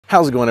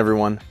How's it going,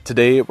 everyone?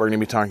 Today we're going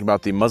to be talking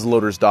about the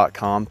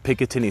muzzleloaders.com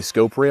Picatinny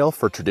Scope Rail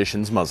for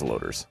Traditions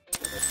muzzleloaders.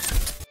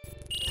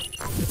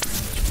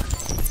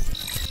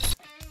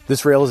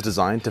 This rail is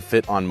designed to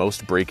fit on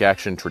most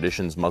break-action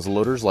Traditions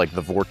muzzleloaders like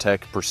the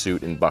Vortek,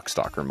 Pursuit, and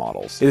Buckstalker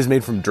models. It is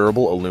made from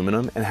durable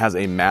aluminum and has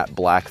a matte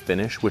black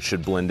finish, which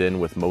should blend in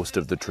with most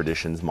of the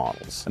Traditions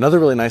models. Another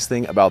really nice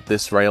thing about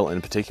this rail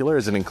in particular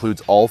is it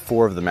includes all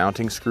 4 of the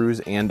mounting screws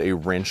and a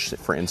wrench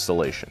for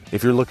installation.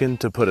 If you're looking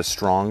to put a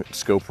strong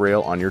scope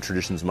rail on your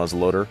Traditions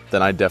muzzleloader,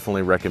 then I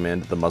definitely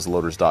recommend the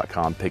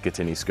muzzleloaders.com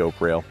Picatinny Scope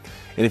Rail.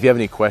 And if you have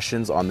any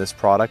questions on this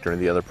product or any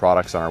of the other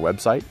products on our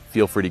website,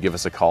 feel free to give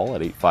us a call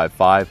at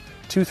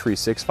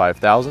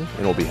 855-236-5000 and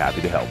we'll be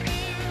happy to help.